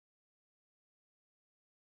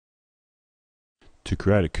To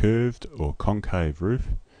create a curved or concave roof,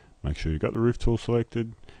 make sure you've got the roof tool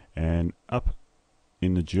selected, and up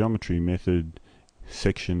in the geometry method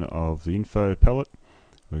section of the info palette,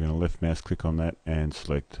 we're going to left mouse click on that and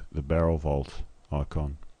select the barrel vault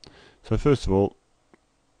icon. So first of all,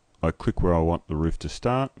 I click where I want the roof to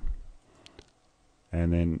start,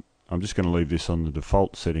 and then I'm just going to leave this on the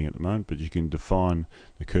default setting at the moment, but you can define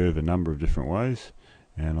the curve a number of different ways.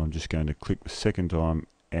 And I'm just going to click the second time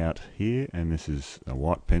out here, and this is a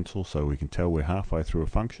white pencil so we can tell we're halfway through a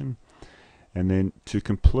function. And then to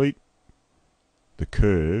complete the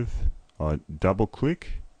curve, I double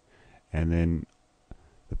click, and then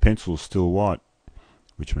the pencil is still white,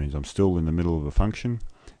 which means I'm still in the middle of a function.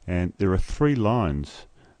 And there are 3 lines,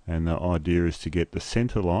 and the idea is to get the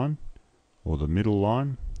center line or the middle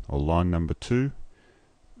line or line number 2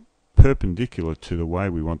 perpendicular to the way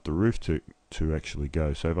we want the roof to actually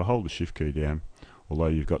go. So if I hold the shift key down, although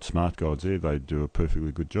you've got smart guides there, they do a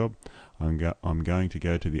perfectly good job. I'm going to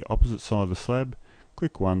go to the opposite side of the slab,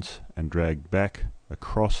 click once and drag back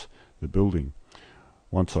across the building.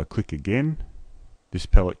 Once I click again, this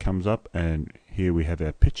palette comes up, and here we have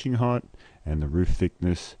our pitching height and the roof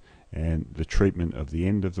thickness and the treatment of the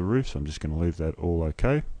end of the roof. So I'm just going to leave that all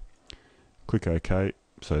okay. Click OK,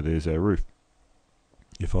 so there's our roof.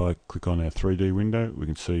 If I click on our 3D window, we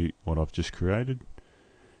can see what I've just created.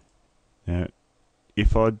 Now,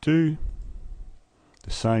 if I do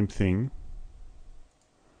the same thing,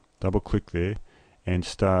 double click there and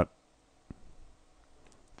start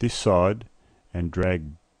this side and drag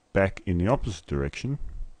back in the opposite direction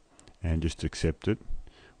and just accept it,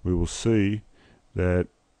 we will see that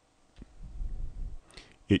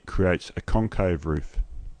it creates a concave roof.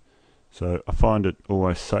 So I find it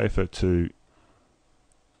always safer to,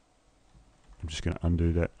 I'm just going to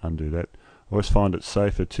undo that. I always find it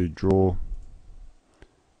safer to draw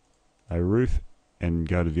a roof and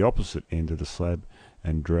go to the opposite end of the slab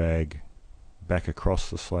and drag back across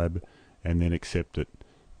the slab and then accept it,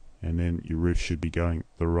 and then your roof should be going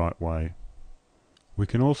the right way. We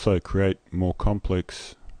can also create more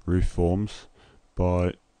complex roof forms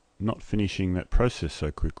by not finishing that process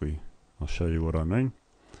so quickly. I'll show you what I mean.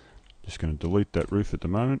 Just going to delete that roof at the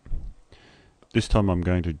moment. This time I'm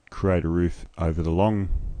going to create a roof over the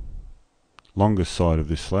longest side of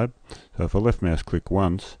this slab. So if I left mouse click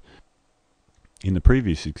once, in the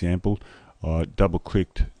previous example I double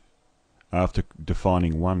clicked after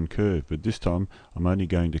defining one curve, but this time I'm only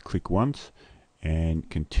going to click once and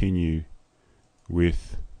continue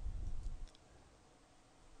with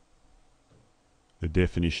the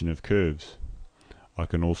definition of curves. I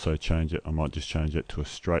can also change it, I might just change it to a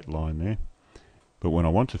straight line there. But when I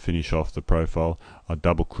want to finish off the profile, I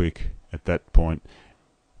double click at that point.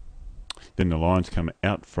 Then the lines come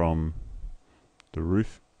out from the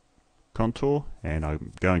roof contour, and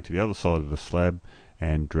I'm going to the other side of the slab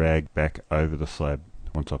and drag back over the slab.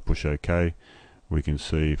 Once I push OK, we can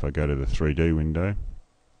see, if I go to the 3D window,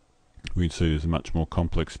 we can see there's a much more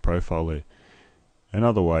complex profile there.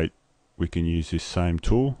 Another way we can use this same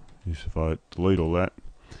tool is if I delete all that,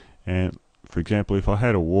 and for example if I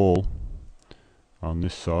had a wall on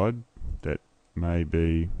this side that may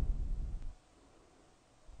be,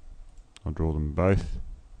 I'll draw them both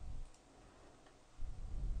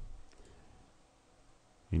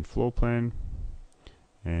in floor plan,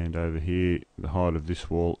 and over here the height of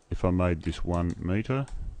this wall, if I made this 1 meter,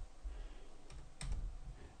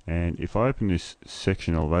 and if I open this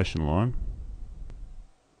section elevation line,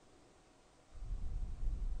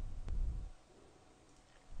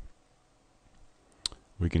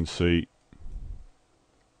 we can see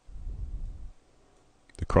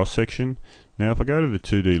the cross section. Now if I go to the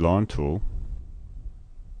 2D line tool,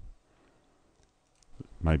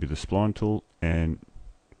 maybe the spline tool, and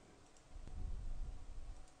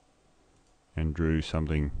drew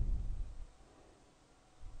something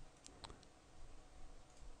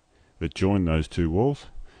that joined those two walls.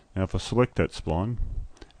 Now if I select that spline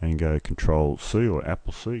and go Control C or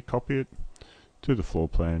Apple C, copy it to the floor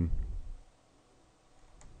plan,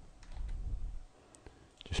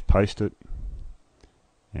 just paste it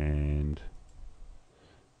and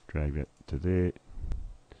drag that to there,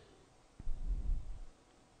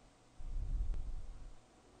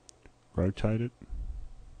 rotate it,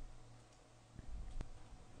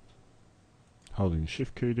 holding the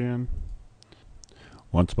shift key down.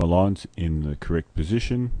 Once my line's in the correct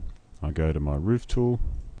position, I go to my roof tool,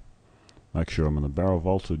 make sure I'm on the barrel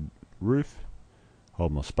vaulted roof,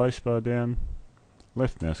 hold my spacebar down,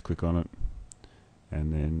 left mouse click on it,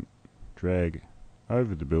 and then drag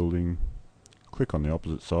over the building, click on the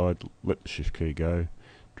opposite side, let the shift key go,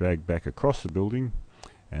 drag back across the building,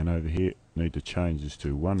 and over here need to change this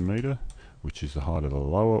to 1 meter, which is the height of the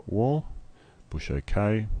lower wall. Push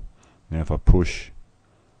OK. Now if I push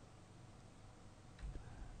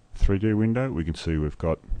 3D window, we can see we've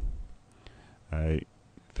got a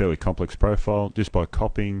fairly complex profile just by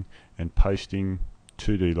copying and pasting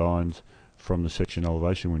 2D lines from the section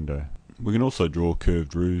elevation window. We can also draw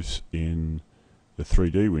curved roofs in the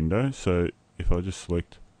 3D window, so if I just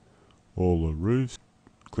select all the roofs,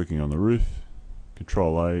 clicking on the roof,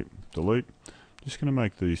 Control A, delete, I'm just going to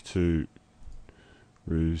make these two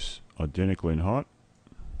roofs identical in height.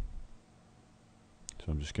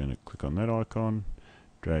 So I'm just going to click on that icon,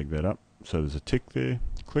 drag that up so there's a tick there,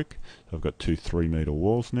 click. So I've got two 3 meter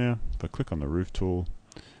walls now. If I click on the roof tool,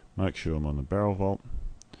 make sure I'm on the barrel vault,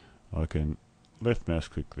 I can left mouse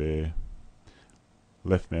click there,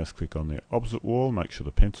 left mouse click on the opposite wall, make sure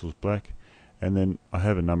the pencil's black, and then I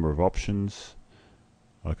have a number of options.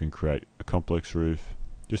 I can create a complex roof,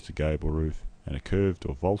 just a gable roof, and a curved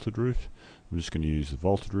or vaulted roof. I'm just going to use the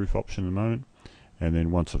vaulted roof option in a moment, and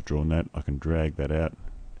then once I've drawn that I can drag that out,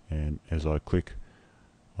 and as I click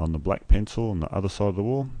on the black pencil on the other side of the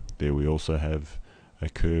wall, there we also have a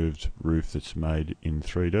curved roof that's made in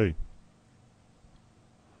 3D.